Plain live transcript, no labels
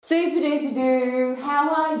Super duper doo, how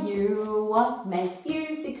are you? What makes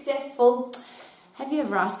you successful? Have you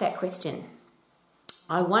ever asked that question?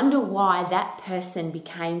 I wonder why that person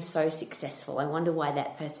became so successful. I wonder why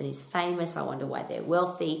that person is famous. I wonder why they're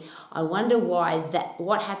wealthy. I wonder why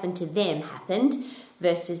what happened to them happened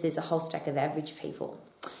versus there's a whole stack of average people.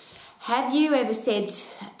 Have you ever said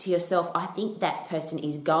to yourself, I think that person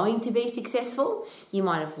is going to be successful? You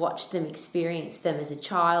might have watched them, experienced them as a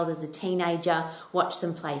child, as a teenager, watched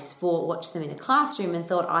them play sport, watched them in a classroom and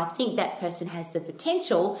thought, I think that person has the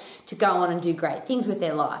potential to go on and do great things with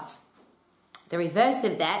their life. The reverse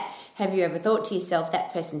of that, have you ever thought to yourself,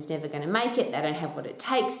 that person's never going to make it, they don't have what it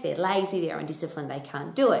takes, they're lazy, they're undisciplined, they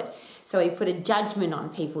can't do it. So we put a judgment on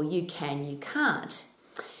people, you can, you can't.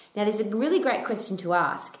 Now there's a really great question to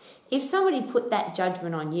ask. If somebody put that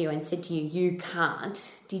judgment on you and said to you, you can't,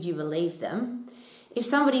 did you believe them? If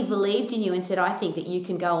somebody believed in you and said, I think that you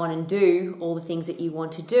can go on and do all the things that you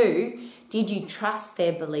want to do, did you trust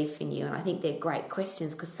their belief in you? And I think they're great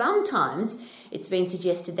questions because sometimes it's been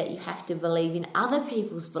suggested that you have to believe in other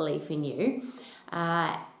people's belief in you,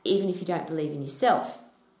 even if you don't believe in yourself.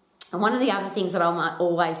 And one of the other things that I'm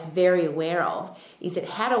always very aware of is that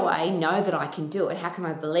how do I know that I can do it? How can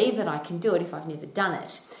I believe that I can do it if I've never done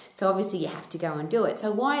it? So obviously you have to go and do it.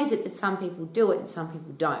 So why is it that some people do it and some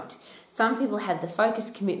people don't? Some people have the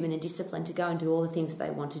focus, commitment and discipline to go and do all the things that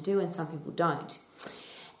they want to do and some people don't.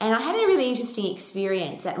 And I had a really interesting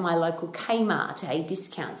experience at my local Kmart, a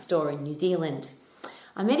discount store in New Zealand.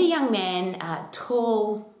 I met a young man,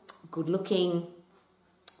 tall, good looking,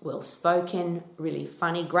 well-spoken, really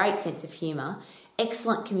funny, great sense of humour,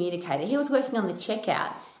 excellent communicator. He was working on the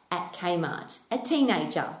checkout at Kmart, a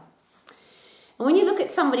teenager. And when you look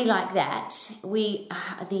at somebody like that,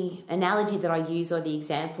 the analogy that I use or the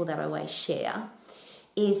example that I always share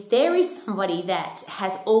is there is somebody that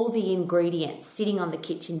has all the ingredients sitting on the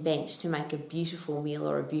kitchen bench to make a beautiful meal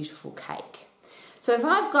or a beautiful cake. So if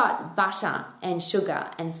I've got butter and sugar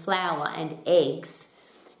and flour and eggs,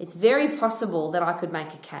 it's very possible that I could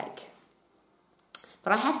make a cake.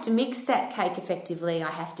 But I have to mix that cake effectively. I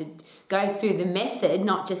have to go through the method,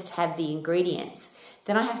 not just have the ingredients.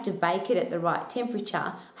 Then I have to bake it at the right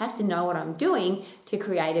temperature. I have to know what I'm doing to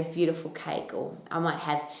create a beautiful cake. Or I might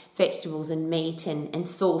have vegetables and meat and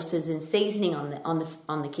sauces and seasoning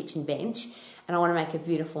on the kitchen bench, and I want to make a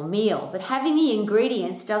beautiful meal. But having the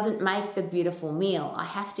ingredients doesn't make the beautiful meal. I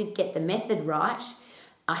have to get the method right.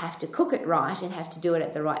 I have to cook it right and have to do it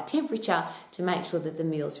at the right temperature to make sure that the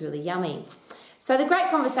meal's really yummy. So the great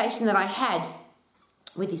conversation that I had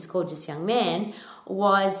with this gorgeous young man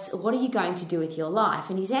was, what are you going to do with your life?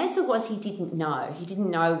 And his answer was he didn't know. He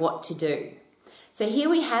didn't know what to do. So here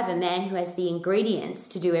we have a man who has the ingredients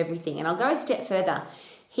to do everything. And I'll go a step further.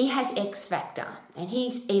 He has X Factor. And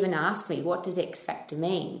he's even asked me, what does X Factor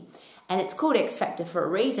mean? And it's called X Factor for a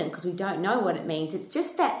reason because we don't know what it means. It's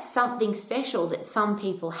just that something special that some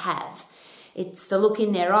people have. It's the look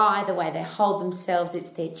in their eye, the way they hold themselves, it's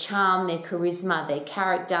their charm, their charisma, their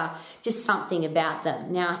character, just something about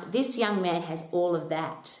them. Now, this young man has all of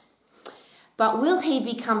that. But will he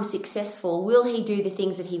become successful? Will he do the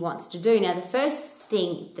things that he wants to do? Now, the first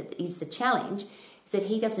thing that is the challenge is that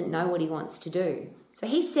he doesn't know what he wants to do. So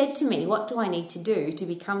he said to me, what do I need to do to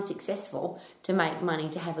become successful, to make money,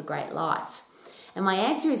 to have a great life? And my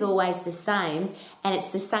answer is always the same, and it's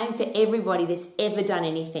the same for everybody that's ever done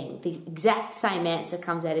anything. The exact same answer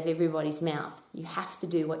comes out of everybody's mouth. You have to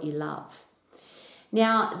do what you love.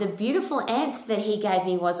 Now, the beautiful answer that he gave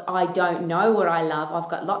me was, I don't know what I love.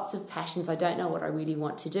 I've got lots of passions. I don't know what I really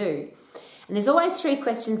want to do. And there's always three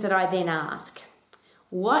questions that I then ask.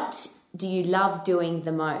 What do you love doing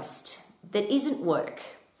the most that isn't work?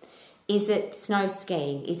 Is it snow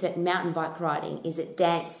skiing? Is it mountain bike riding? Is it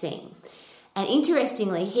dancing? And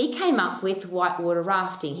interestingly, he came up with whitewater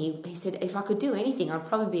rafting. He said, if I could do anything, I'd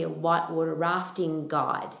probably be a whitewater rafting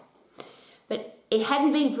guide. But it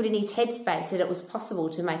hadn't been put in his headspace that it was possible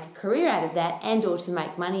to make a career out of that and or to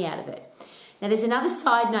make money out of it. Now, there's another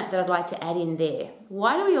side note that I'd like to add in there.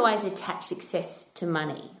 Why do we always attach success to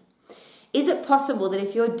money? Is it possible that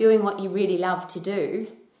if you're doing what you really love to do,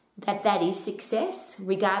 that is success,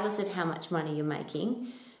 regardless of how much money you're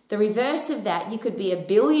making? The reverse of that, you could be a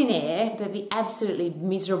billionaire but be absolutely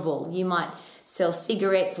miserable. You might sell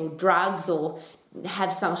cigarettes or drugs or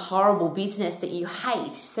have some horrible business that you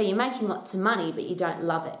hate. So you're making lots of money but you don't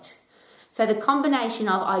love it. So the combination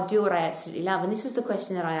of I do what I absolutely love, and this was the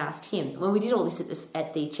question that I asked him when we did all this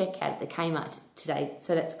at the checkout at the Kmart today,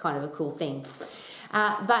 so that's kind of a cool thing.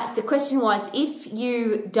 But the question was, if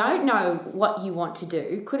you don't know what you want to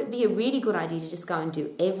do, could it be a really good idea to just go and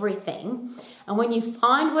do everything? And when you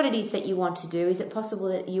find what it is that you want to do, is it possible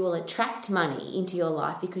that you will attract money into your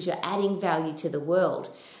life because you're adding value to the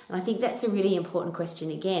world? And I think that's a really important question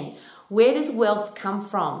again. Where does wealth come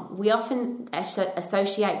from? We often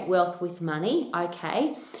associate wealth with money,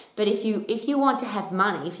 okay? But if you want to have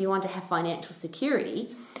money, if you want to have financial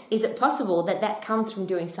security, is it possible that that comes from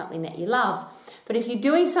doing something that you love? But if you're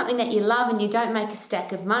doing something that you love and you don't make a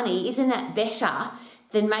stack of money, isn't that better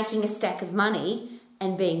than making a stack of money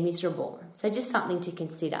and being miserable? So just something to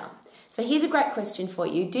consider. So here's a great question for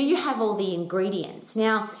you. Do you have all the ingredients?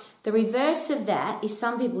 Now, the reverse of that is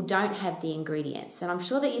some people don't have the ingredients. And I'm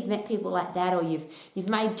sure that you've met people like that, or you've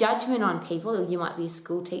made judgment on people. You might be a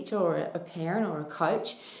school teacher or a parent or a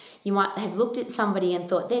coach. You might have looked at somebody and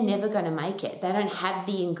thought they're never going to make it. They don't have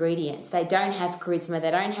the ingredients. They don't have charisma.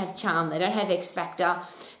 They don't have charm. They don't have X factor.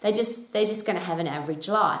 They're just going to have an average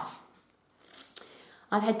life.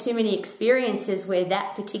 I've had too many experiences where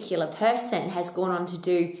that particular person has gone on to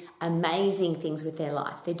do amazing things with their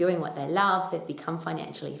life. They're doing what they love. They've become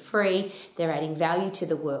financially free. They're adding value to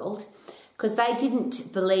the world because they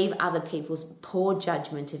didn't believe other people's poor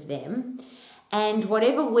judgment of them. And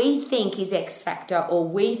whatever we think is X factor, or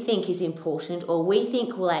we think is important, or we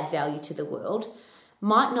think will add value to the world,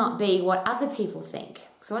 might not be what other people think.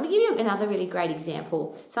 So I want to give you another really great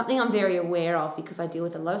example, something I'm very aware of because I deal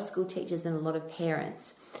with a lot of school teachers and a lot of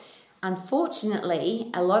parents.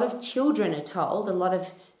 Unfortunately, a lot of children are told, a lot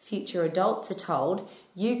of future adults are told,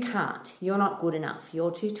 you can't, you're not good enough,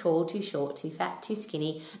 you're too tall, too short, too fat, too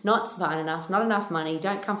skinny, not smart enough, not enough money,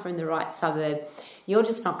 don't come from the right suburb, you're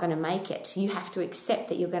just not going to make it. You have to accept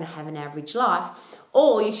that you're going to have an average life,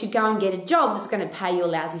 or you should go and get a job that's going to pay your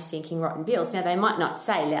lousy, stinking, rotten bills. Now, they might not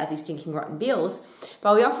say lousy, stinking, rotten bills,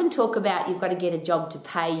 but we often talk about you've got to get a job to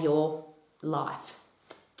pay your life.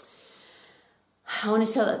 I want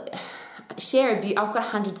to I've got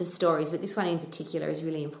hundreds of stories, but this one in particular is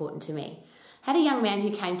really important to me. I had a young man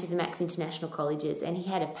who came to the Max International Colleges, and he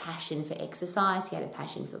had a passion for exercise, he had a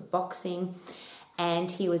passion for boxing,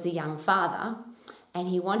 and he was a young father, and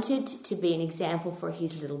he wanted to be an example for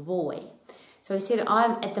his little boy. So he said,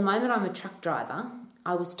 at the moment I'm a truck driver.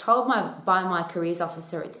 I was told by my careers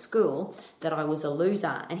officer at school that I was a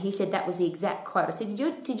loser. And he said that was the exact quote. I said,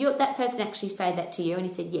 did that person actually say that to you? And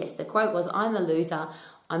he said, yes. The quote was, I'm a loser.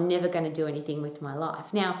 I'm never going to do anything with my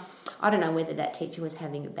life. Now, I don't know whether that teacher was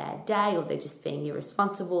having a bad day, or they're just being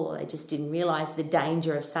irresponsible, or they just didn't realise the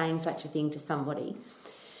danger of saying such a thing to somebody.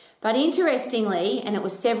 But interestingly, and it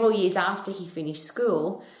was several years after he finished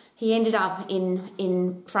school, he ended up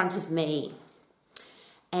in front of me.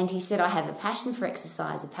 And he said, I have a passion for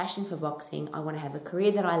exercise, a passion for boxing. I want to have a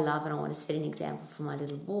career that I love, and I want to set an example for my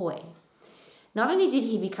little boy. Not only did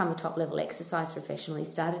he become a top-level exercise professional, he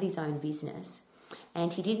started his own business.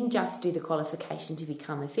 And he didn't just do the qualification to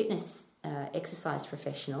become a fitness exercise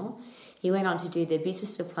professional. He went on to do the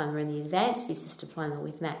business diploma and the advanced business diploma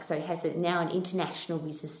with Max. So he has now an international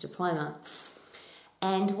business diploma.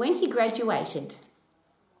 And when he graduated,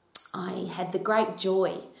 I had the great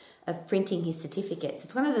joy of printing his certificates.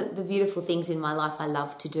 It's one of the beautiful things in my life I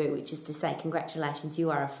love to do, which is to say, congratulations,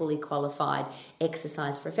 you are a fully qualified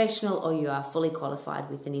exercise professional, or you are fully qualified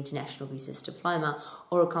with an international business diploma,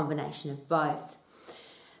 or a combination of both.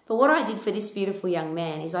 But what I did for this beautiful young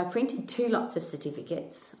man is I printed 2 lots of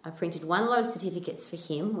certificates. I printed 1 lot of certificates for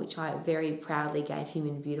him, which I very proudly gave him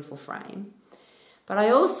in a beautiful frame. But I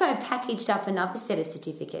also packaged up another set of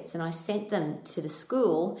certificates, and I sent them to the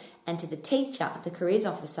school and to the teacher, the careers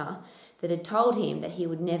officer, that had told him that he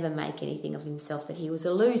would never make anything of himself, that he was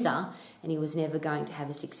a loser and he was never going to have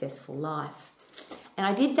a successful life. And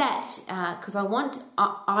I did that because I want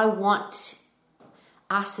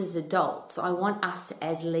us as adults, I want us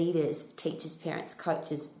as leaders, teachers, parents,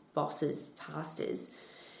 coaches, bosses, pastors,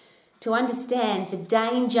 to understand the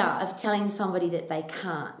danger of telling somebody that they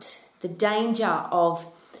can't. The danger of,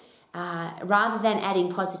 rather than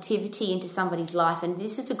adding positivity into somebody's life, and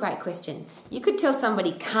this is a great question. You could tell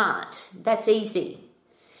somebody can't, that's easy.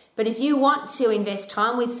 But if you want to invest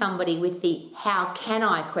time with somebody with the how can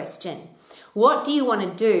I question, what do you want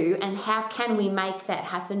to do and how can we make that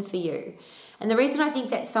happen for you? And the reason I think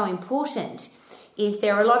that's so important is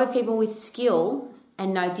there are a lot of people with skill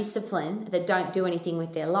and no discipline that don't do anything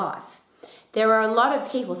with their life. There are a lot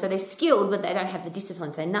of people, so they're skilled, but they don't have the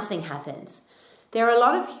discipline, so nothing happens. There are a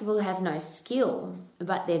lot of people who have no skill,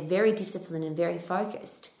 but they're very disciplined and very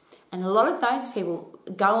focused, And a lot of those people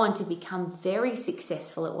go on to become very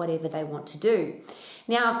successful at whatever they want to do.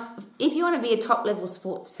 Now, if you want to be a top-level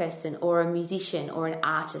sports person or a musician or an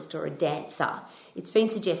artist or a dancer, it's been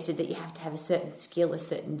suggested that you have to have a certain skill, a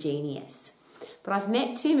certain genius. But I've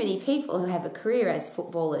met too many people who have a career as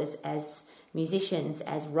footballers, as musicians,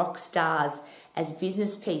 as rock stars, as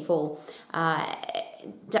business people. And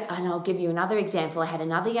I'll give you another example. I had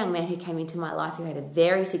another young man who came into my life who had a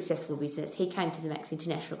very successful business. He came to the Max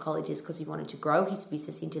International Colleges because he wanted to grow his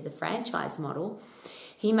business into the franchise model.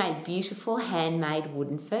 He made beautiful handmade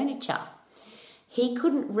wooden furniture. He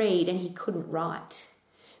couldn't read and he couldn't write,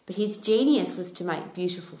 but his genius was to make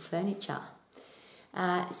beautiful furniture.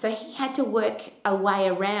 So he had to work a way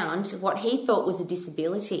around what he thought was a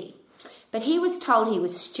disability. But he was told he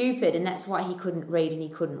was stupid and that's why he couldn't read and he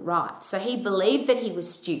couldn't write. So he believed that he was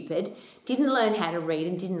stupid, didn't learn how to read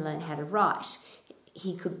and didn't learn how to write.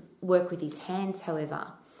 He could work with his hands, however.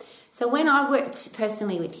 So when I worked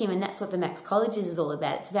personally with him, and that's what the Max Colleges is all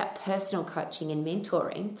about, it's about personal coaching and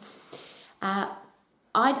mentoring.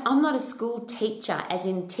 I'm not a school teacher, as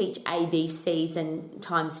in teach ABCs and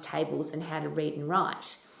times tables and how to read and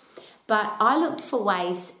write. But I looked for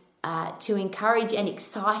ways to encourage and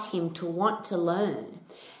excite him to want to learn.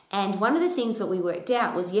 And one of the things that we worked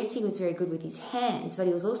out was, yes, he was very good with his hands, but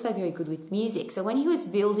he was also very good with music. So when he was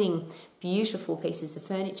building beautiful pieces of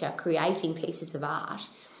furniture, creating pieces of art,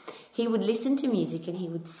 he would listen to music and he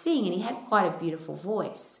would sing, and he had quite a beautiful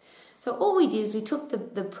voice. So all we did is we took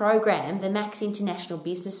the program, the Max International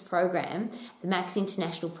Business Program, the Max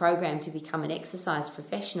International Program to become an exercise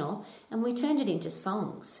professional, and we turned it into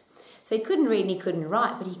songs. So he couldn't read and he couldn't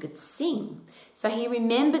write, but he could sing. So he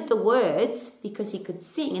remembered the words because he could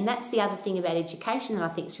sing. And that's the other thing about education that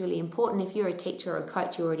I think is really important. If you're a teacher or a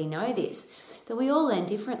coach, you already know this, that we all learn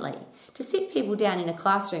differently. To sit people down in a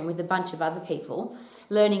classroom with a bunch of other people,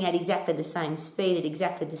 learning at exactly the same speed, at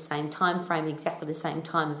exactly the same time frame, exactly the same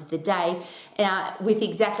time of the day, with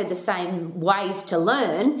exactly the same ways to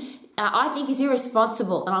learn, I think is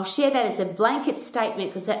irresponsible. And I'll share that as a blanket statement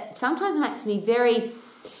because that sometimes makes me very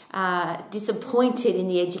disappointed in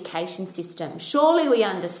the education system. Surely we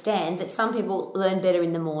understand that some people learn better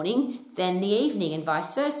in the morning than the evening and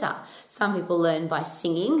vice versa. Some people learn by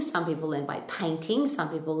singing, some people learn by painting, some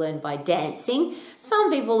people learn by dancing,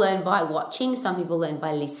 some people learn by watching, some people learn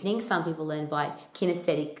by listening, some people learn by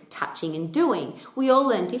kinesthetic touching and doing. We all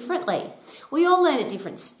learn differently. We all learn at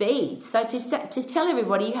different speeds. So to tell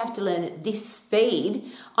everybody you have to learn at this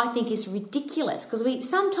speed, I think is ridiculous, because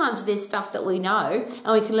sometimes there's stuff that we know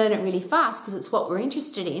and we can learn it really fast because it's what we're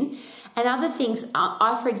interested in. And other things,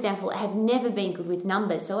 I, for example, have never been good with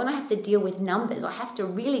numbers. So when I have to deal with numbers, I have to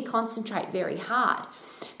really concentrate very hard.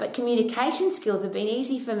 But communication skills have been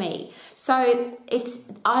easy for me. So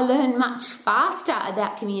I learn much faster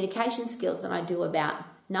about communication skills than I do about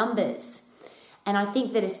numbers. And I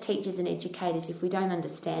think that as teachers and educators, if we don't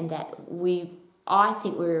understand that, I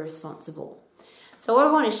think we're irresponsible. So what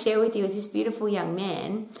I want to share with you is this beautiful young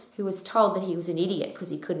man who was told that he was an idiot because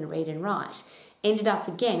he couldn't read and write, ended up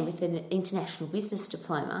again with an international business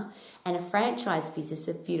diploma and a franchise business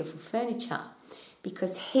of beautiful furniture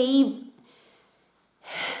because he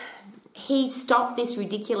stopped this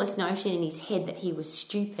ridiculous notion in his head that he was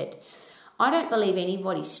stupid. I don't believe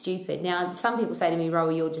anybody's stupid. Now, some people say to me,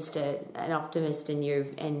 Rowie, you're just an optimist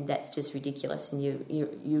and that's just ridiculous and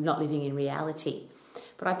you're not living in reality.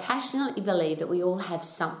 But I passionately believe that we all have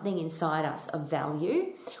something inside us of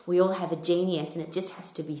value. We all have a genius and it just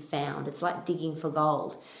has to be found. It's like digging for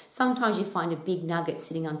gold. Sometimes you find a big nugget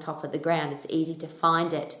sitting on top of the ground. It's easy to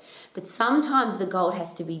find it. But sometimes the gold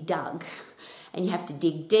has to be dug. And you have to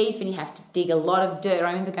dig deep and you have to dig a lot of dirt.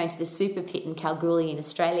 I remember going to the super pit in Kalgoorlie in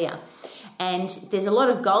Australia. And there's a lot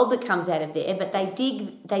of gold that comes out of there, but they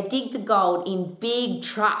dig the gold in big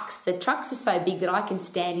trucks. The trucks are so big that I can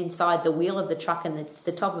stand inside the wheel of the truck and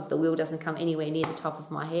the top of the wheel doesn't come anywhere near the top of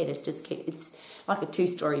my head. It's like a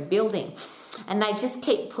 2-story building. And they just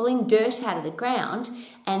keep pulling dirt out of the ground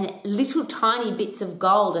and little tiny bits of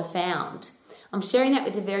gold are found. I'm sharing that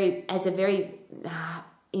as a very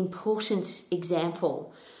important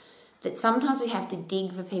example. That sometimes we have to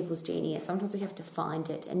dig for people's genius. Sometimes we have to find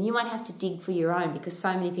it. And you might have to dig for your own because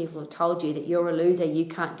so many people have told you that you're a loser, you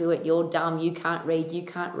can't do it, you're dumb, you can't read, you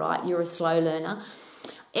can't write, you're a slow learner.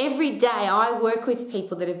 Every day I work with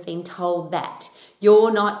people that have been told that.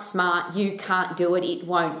 You're not smart, you can't do it, it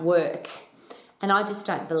won't work. And I just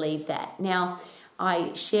don't believe that. Now,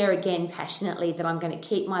 I share again passionately that I'm going to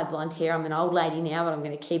keep my blonde hair. I'm an old lady now, but I'm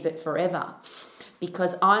going to keep it forever.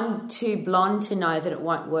 Because I'm too blonde to know that it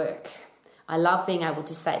won't work. I love being able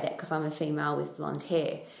to say that because I'm a female with blonde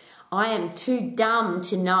hair. I am too dumb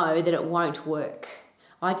to know that it won't work.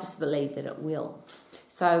 I just believe that it will.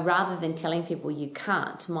 So rather than telling people you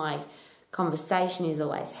can't, my conversation is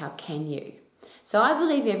always, how can you? So I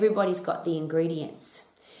believe everybody's got the ingredients.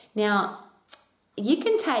 Now, you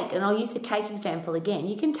can take, and I'll use the cake example again,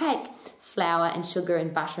 you can take flour and sugar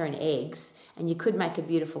and butter and eggs, and you could make a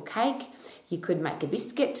beautiful cake. You could make a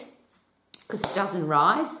biscuit because it doesn't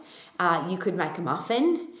rise. You could make a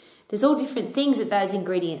muffin. There's all different things that those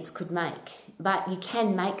ingredients could make, but you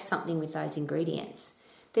can make something with those ingredients.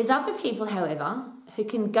 There's other people, however, who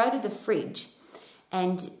can go to the fridge,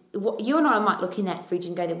 and you and I might look in that fridge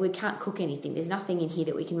and go that we can't cook anything. There's nothing in here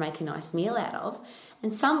that we can make a nice meal out of.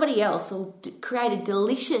 And somebody else will create a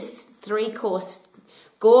delicious 3-course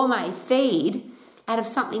gourmet feed out of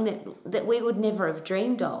something that we would never have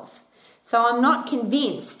dreamed of. So I'm not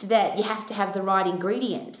convinced that you have to have the right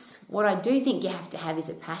ingredients. What I do think you have to have is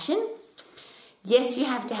a passion. Yes, you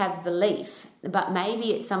have to have belief, but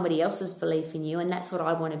maybe it's somebody else's belief in you, and that's what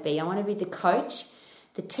I want to be. I want to be the coach,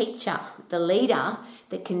 the teacher, the leader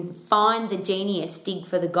that can find the genius, dig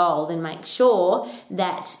for the gold, and make sure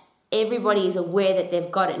that everybody is aware that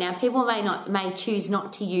they've got it. Now, people may choose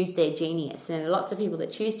not to use their genius, and there are lots of people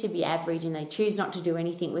that choose to be average and they choose not to do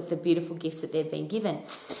anything with the beautiful gifts that they've been given.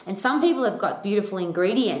 And some people have got beautiful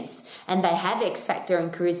ingredients and they have X factor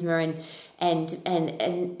and charisma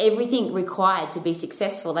and everything required to be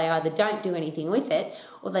successful. They either don't do anything with it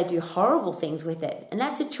or they do horrible things with it. And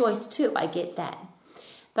that's a choice too, I get that.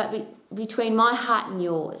 But between my heart and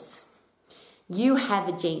yours, you have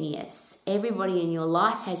a genius. Everybody in your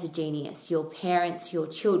life has a genius. Your parents, your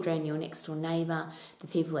children, your next door neighbour, the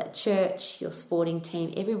people at church, your sporting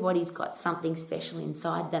team. Everybody's got something special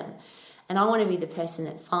inside them. And I want to be the person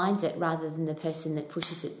that finds it rather than the person that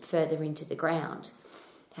pushes it further into the ground.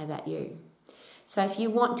 How about you? So if you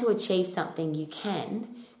want to achieve something, you can.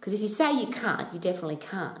 Because if you say you can't, you definitely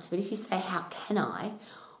can't. But if you say, how can I?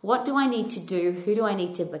 What do I need to do? Who do I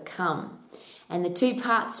need to become? And the two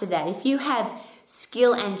parts to that, if you have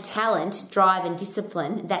skill and talent, drive and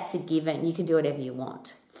discipline, that's a given. You can do whatever you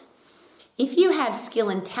want. If you have skill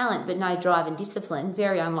and talent but no drive and discipline,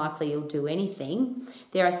 very unlikely you'll do anything.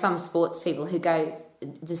 There are some sports people who go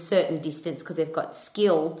the certain distance because they've got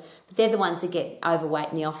skill, but they're the ones that get overweight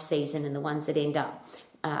in the off season and the ones that end up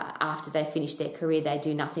after they finish their career, they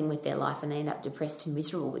do nothing with their life and they end up depressed and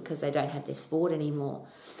miserable because they don't have their sport anymore.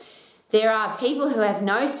 There are people who have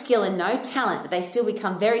no skill and no talent, but they still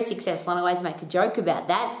become very successful, and I always make a joke about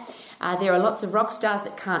that. There are lots of rock stars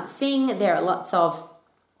that can't sing. There are lots of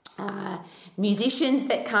musicians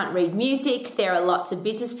that can't read music. There are lots of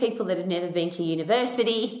business people that have never been to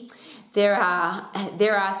university. There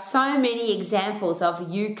are so many examples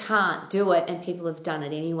of you can't do it, and people have done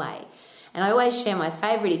it anyway. And I always share my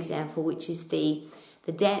favourite example, which is the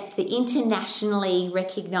dance, the internationally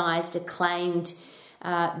recognised, acclaimed,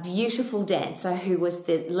 beautiful dancer who was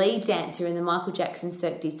the lead dancer in the Michael Jackson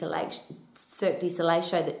Cirque du Soleil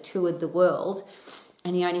show that toured the world,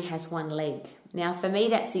 and he only has one leg. Now, for me,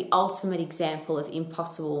 that's the ultimate example of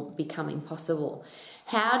impossible becoming possible.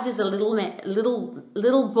 How does a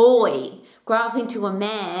little boy grow up into a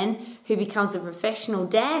man who becomes a professional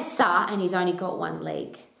dancer and he's only got one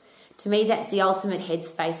leg? To me, that's the ultimate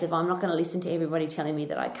headspace of I'm not going to listen to everybody telling me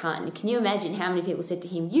that I can't. And can you imagine how many people said to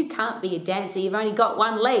him, you can't be a dancer, you've only got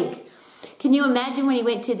one leg? Can you imagine when he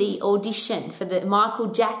went to the audition for the Michael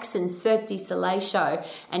Jackson Cirque du Soleil show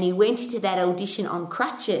and he went into that audition on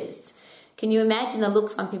crutches? Can you imagine the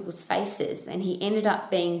looks on people's faces? And he ended up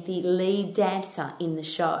being the lead dancer in the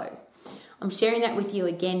show. I'm sharing that with you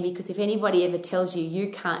again because if anybody ever tells you you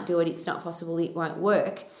can't do it, it's not possible, it won't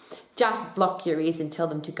work, just block your ears and tell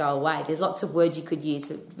them to go away. There's lots of words you could use,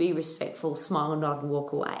 but be respectful, smile, nod and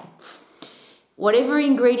walk away. Whatever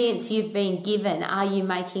ingredients you've been given, are you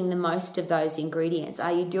making the most of those ingredients?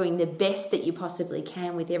 Are you doing the best that you possibly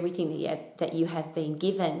can with everything that you have been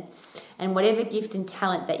given? And whatever gift and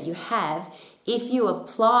talent that you have, if you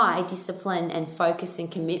apply discipline and focus and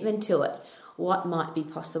commitment to it, what might be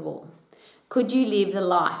possible? Could you live the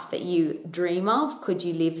life that you dream of? Could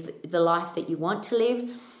you live the life that you want to live?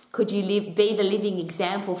 Could you be the living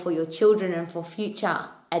example for your children and for future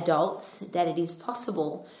adults that it is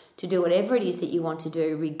possible to do whatever it is that you want to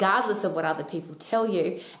do, regardless of what other people tell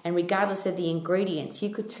you and regardless of the ingredients? You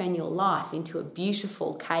could turn your life into a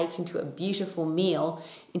beautiful cake, into a beautiful meal,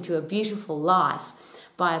 into a beautiful life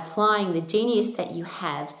by applying the genius that you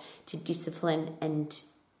have to discipline and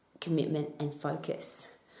commitment and focus.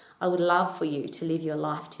 I would love for you to live your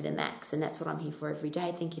life to the max, and that's what I'm here for every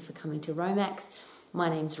day. Thank you for coming to Romax. My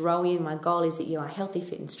name's Rowie, and my goal is that you are healthy,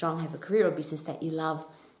 fit and strong, have a career or business that you love.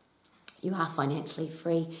 You are financially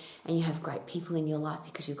free and you have great people in your life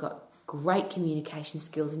because you've got great communication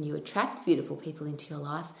skills and you attract beautiful people into your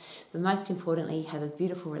life. But most importantly, you have a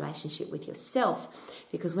beautiful relationship with yourself,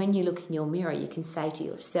 because when you look in your mirror, you can say to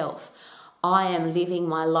yourself, I am living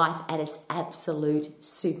my life at its absolute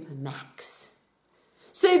super max.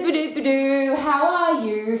 Super duper doo, how are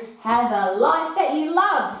you? Have a life that you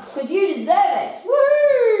love, because you deserve it. Woo!